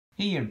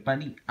Hey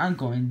everybody, I'm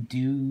going to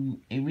do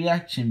a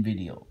reaction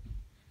video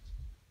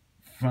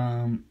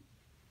from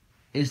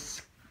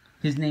his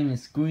name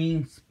is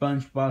Green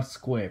SpongeBob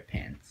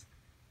SquarePants.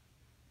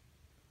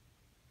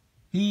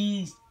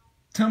 He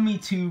told me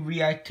to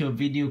react to a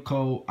video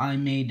called I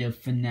Made a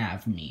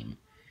FNAF Meme,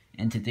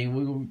 and today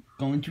we're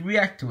going to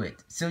react to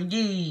it. So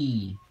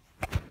yay!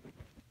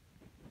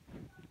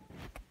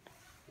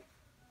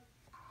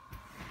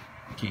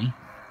 Okay.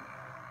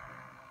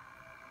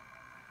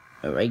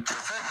 Alright.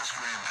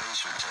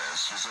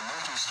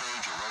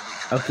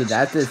 Okay,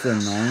 that is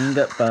annoying,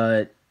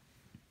 but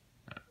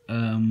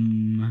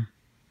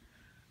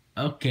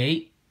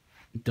okay.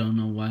 Don't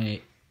know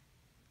why.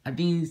 I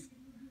think it's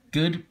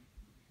good.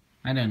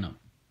 I don't know.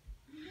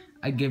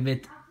 I give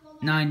it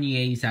 9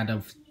 yays out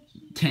of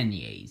 10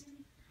 yays.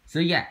 So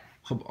yeah,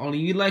 hope all of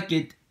you like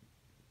it.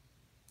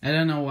 I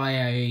don't know why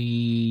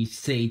I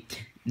say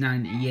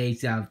 9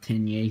 yays out of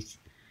 10 yays.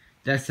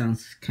 That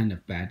sounds kind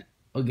of bad.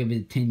 I'll give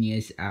it 10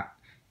 yays out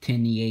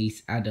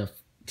of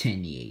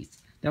 10 yays.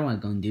 That's what I'm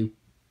gonna do.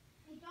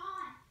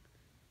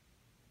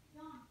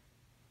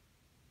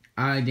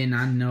 I did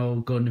not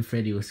know Golden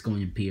Freddy was going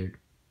to appear.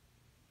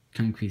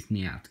 Kind of creeps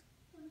me out.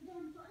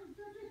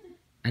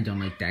 I don't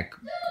like that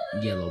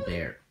yellow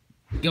bear.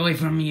 Get away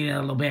from me,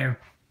 yellow bear.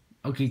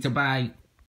 Okay, so bye.